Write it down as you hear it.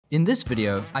In this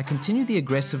video, I continue the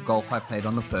aggressive golf I played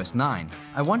on the first 9.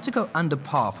 I want to go under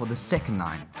par for the second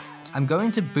 9. I'm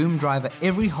going to boom driver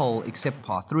every hole except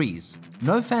par 3s.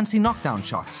 No fancy knockdown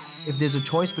shots. If there's a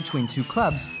choice between two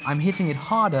clubs, I'm hitting it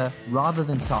harder rather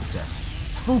than softer.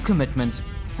 Full commitment,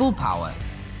 full power.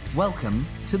 Welcome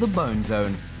to the bone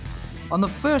zone. On the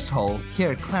first hole,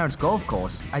 here at Clarens Golf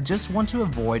Course, I just want to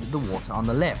avoid the water on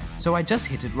the left, so I just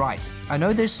hit it right. I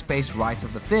know there's space right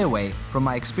of the fairway from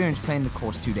my experience playing the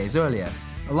course 2 days earlier.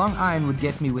 A long iron would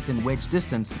get me within wedge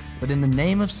distance, but in the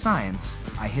name of science,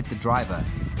 I hit the driver.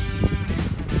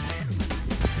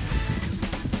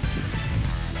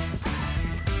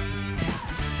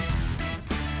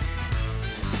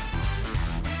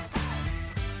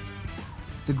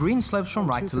 The green slopes from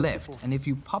right to left, and if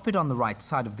you pop it on the right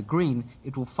side of the green,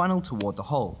 it will funnel toward the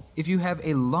hole. If you have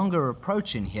a longer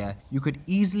approach in here, you could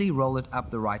easily roll it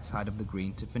up the right side of the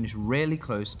green to finish really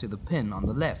close to the pin on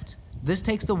the left. This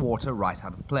takes the water right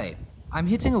out of play. I'm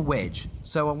hitting a wedge,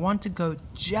 so I want to go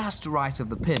just right of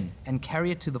the pin and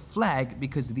carry it to the flag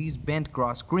because these bent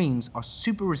grass greens are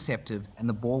super receptive and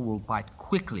the ball will bite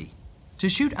quickly. To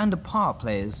shoot under par,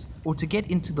 players, or to get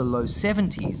into the low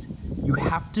 70s, you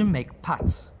have to make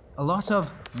putts. A lot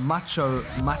of macho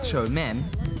men,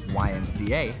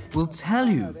 YMCA, will tell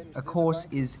you a course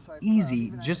is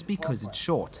easy just because it's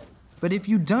short. But if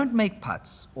you don't make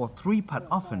putts or 3-putt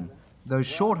often, those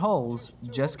short holes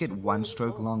just get 1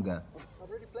 stroke longer.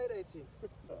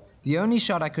 The only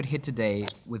shot I could hit today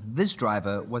with this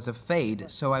driver was a fade,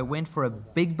 so I went for a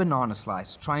big banana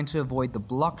slice, trying to avoid the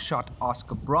block shot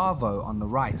Oscar Bravo on the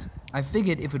right. I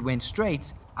figured if it went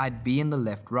straight, I'd be in the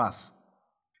left rough.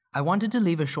 I wanted to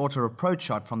leave a shorter approach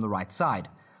shot from the right side.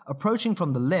 Approaching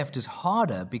from the left is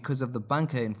harder because of the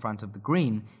bunker in front of the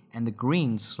green, and the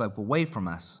greens slope away from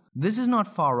us. This is not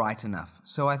far right enough,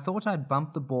 so I thought I'd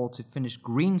bump the ball to finish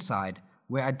green side,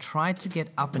 where I tried to get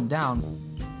up and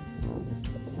down.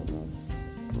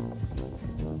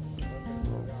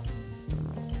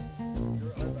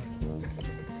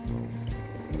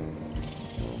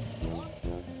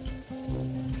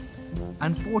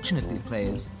 Unfortunately,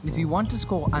 players, if you want to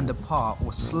score under par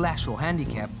or slash your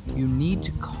handicap, you need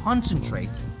to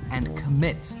concentrate and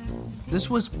commit. This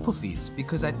was puffies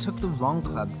because I took the wrong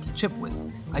club to chip with.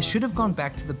 I should have gone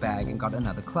back to the bag and got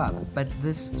another club, but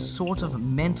this sort of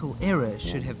mental error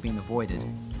should have been avoided.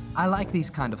 I like these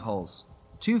kind of holes.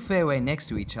 2 fairway next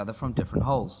to each other from different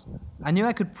holes. I knew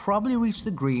I could probably reach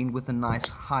the green with a nice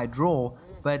high draw,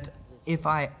 but if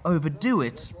I overdo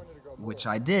it, which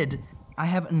I did, I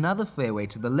have another fairway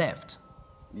to the left.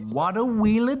 What a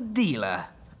wheeler dealer!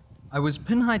 I was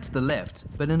pin high to the left,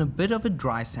 but in a bit of a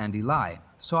dry sandy lie,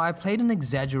 so I played an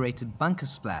exaggerated bunker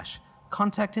splash,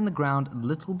 contacting the ground a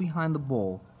little behind the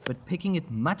ball, but picking it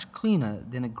much cleaner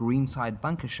than a greenside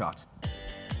bunker shot.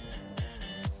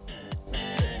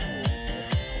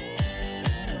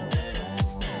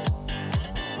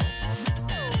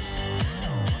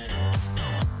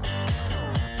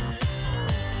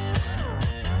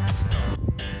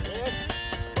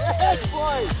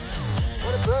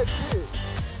 What a bird too.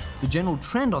 The general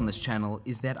trend on this channel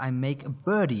is that I make a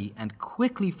birdie and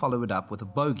quickly follow it up with a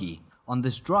bogey. On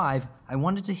this drive, I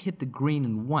wanted to hit the green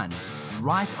in 1,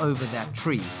 right over that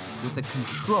tree, with a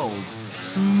controlled,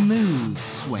 smooth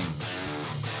swing.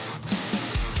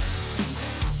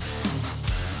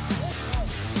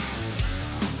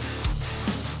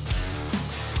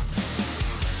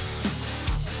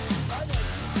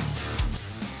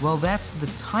 Well, that's the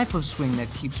type of swing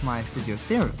that keeps my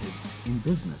physiotherapist in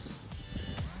business.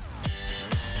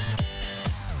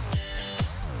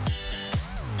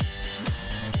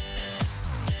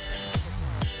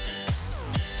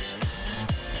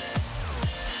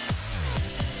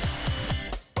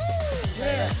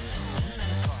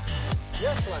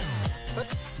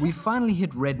 We finally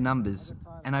hit red numbers,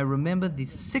 and I remember the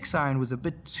 6-iron was a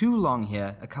bit too long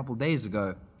here a couple days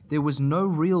ago. There was no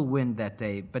real wind that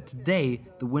day, but today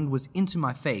the wind was into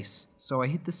my face, so I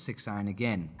hit the 6-iron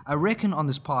again. I reckon on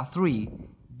this par 3,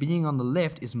 being on the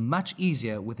left is much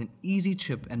easier with an easy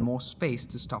chip and more space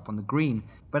to stop on the green,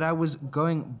 but I was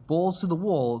going balls to the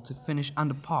wall to finish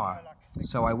under par,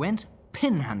 so I went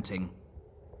pin hunting.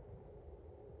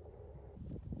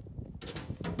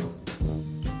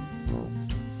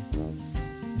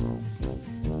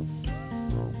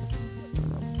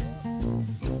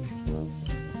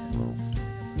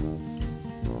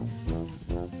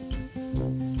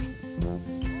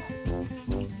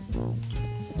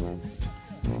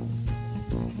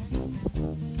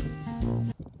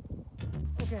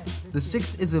 The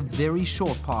 6th is a very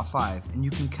short par 5, and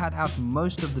you can cut out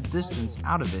most of the distance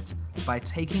out of it by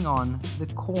taking on the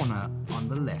corner on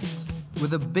the left.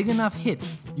 With a big enough hit,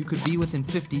 you could be within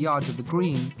 50 yards of the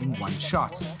green in one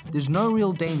shot. There's no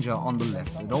real danger on the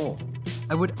left at all.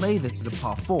 I would play this as a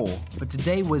par 4, but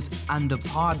today was under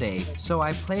par day, so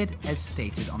I played as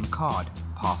stated on the card,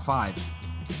 par 5.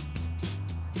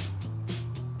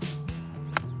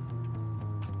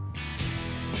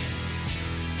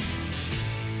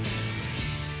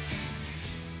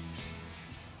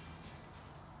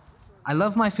 I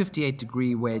love my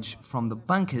 58-degree wedge from the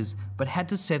bunkers, but had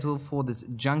to settle for this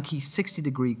junky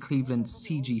 60-degree Cleveland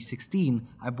CG16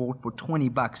 I bought for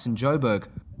 $20 in Joburg.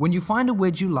 When you find a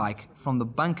wedge you like from the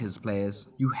bunkers, players,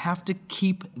 you have to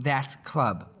keep that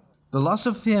club. The loss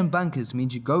of fear in bunkers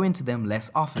means you go into them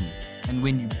less often, and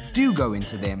when you do go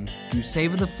into them, you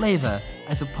savor the flavor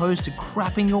as opposed to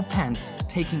crapping your pants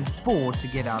taking 4 to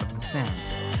get out of the sand.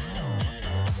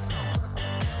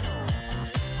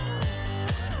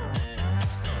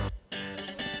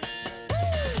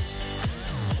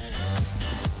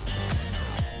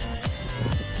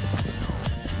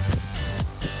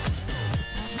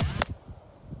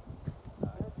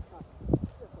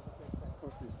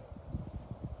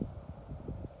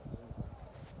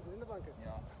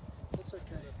 Yeah, that's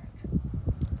okay.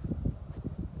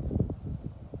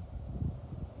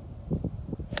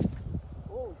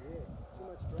 Oh yeah, too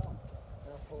much drop.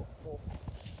 Now pull. I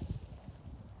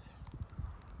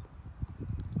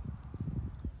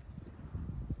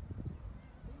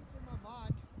think it's in my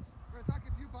mind where it's like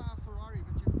if you buy a Ferrari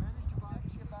but you've managed to buy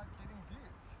it about getting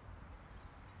views.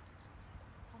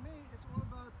 For me, it's all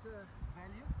about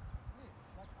value. Yes,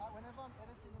 like whenever I'm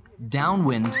editing a video.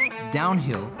 Downwind,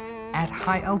 downhill, at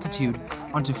high altitude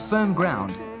onto firm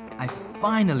ground, I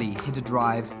finally hit a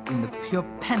drive in the pure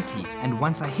panty, and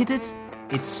once I hit it,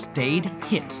 it stayed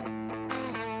hit.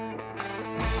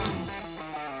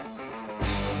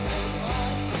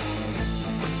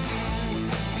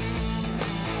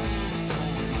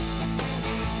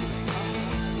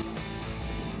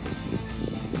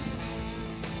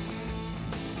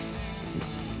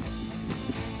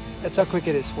 That's how quick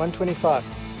it is, 125.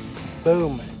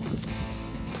 Boom.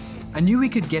 I knew we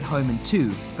could get home in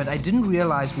 2, but I didn't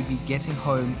realize we'd be getting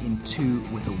home in 2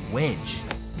 with a wedge.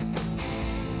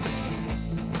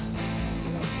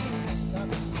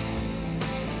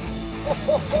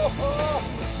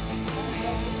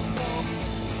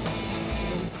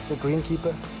 The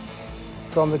greenkeeper,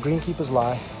 from the greenkeeper's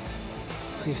lie.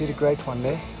 He's hit a great one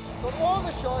there. Got all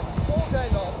the shots all day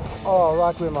long. Oh,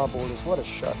 right where my ball is, what a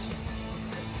shot.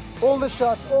 All the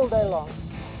shots all day long.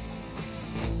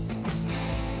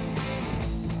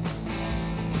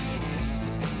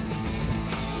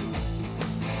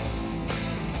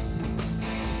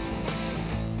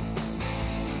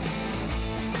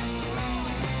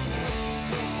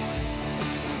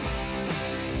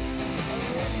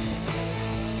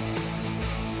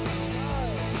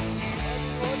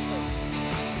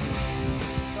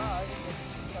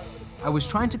 I was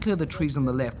trying to clear the trees on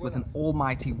the left with an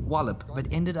almighty wallop, but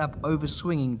ended up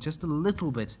over-swinging just a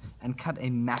little bit and cut a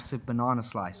massive banana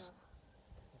slice.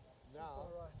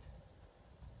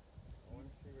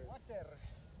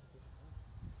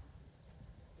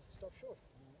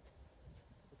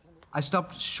 I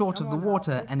stopped short of the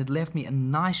water and it left me a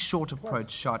nice short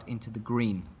approach shot into the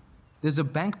green. There's a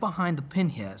bank behind the pin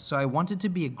here, so I wanted to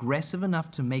be aggressive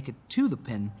enough to make it to the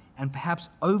pin and perhaps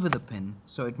over the pin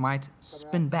so it might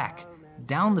spin back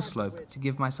down the slope to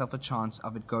give myself a chance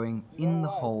of it going in the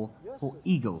hole for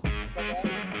eagle.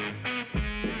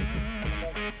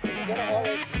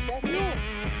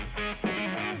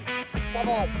 Come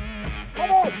on!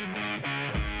 Come on!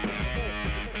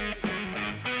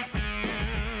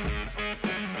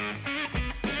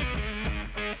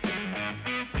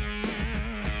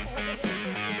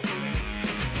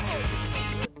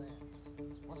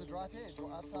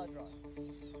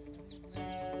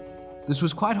 This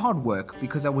was quite hard work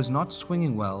because I was not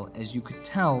swinging well, as you could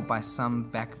tell by some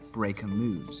backbreaker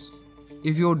moves.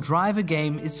 If your driver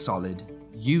game is solid,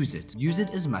 use it. Use it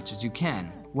as much as you can.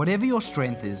 Whatever your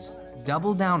strength is,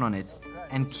 double down on it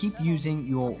and keep using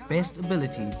your best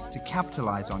abilities to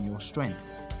capitalize on your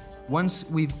strengths. Once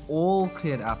we've all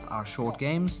cleared up our short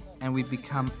games and we've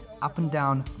become up and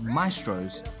down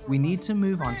maestros, we need to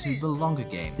move on to the longer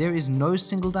game. There is no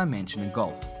single dimension in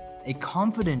golf. A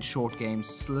confident short game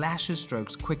slashes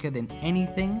strokes quicker than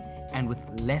anything and with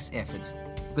less effort.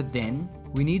 But then,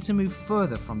 we need to move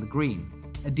further from the green.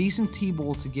 A decent tee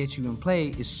ball to get you in play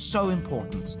is so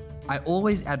important. I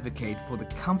always advocate for the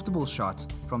comfortable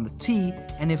shot from the tee,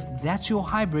 and if that's your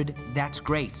hybrid, that's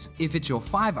great. If it's your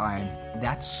 5-iron,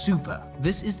 that's super.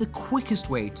 This is the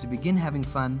quickest way to begin having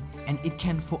fun, and it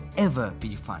can forever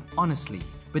be fun. Honestly,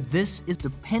 But this is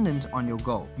dependent on your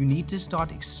goal. You need to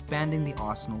start expanding the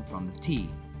arsenal from the tee.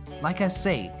 Like I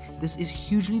say, this is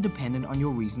hugely dependent on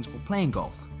your reasons for playing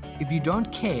golf. If you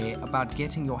don't care about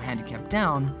getting your handicap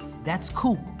down, that's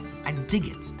cool. I dig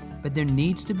it. But there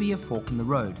needs to be a fork in the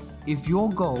road. If your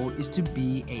goal is to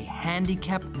be a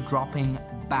handicap dropping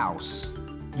bouse,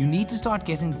 you need to start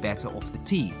getting better off the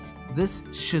tee. This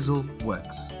shizzle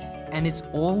works. And it's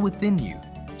all within you.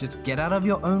 Just get out of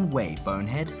your own way,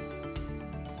 bonehead.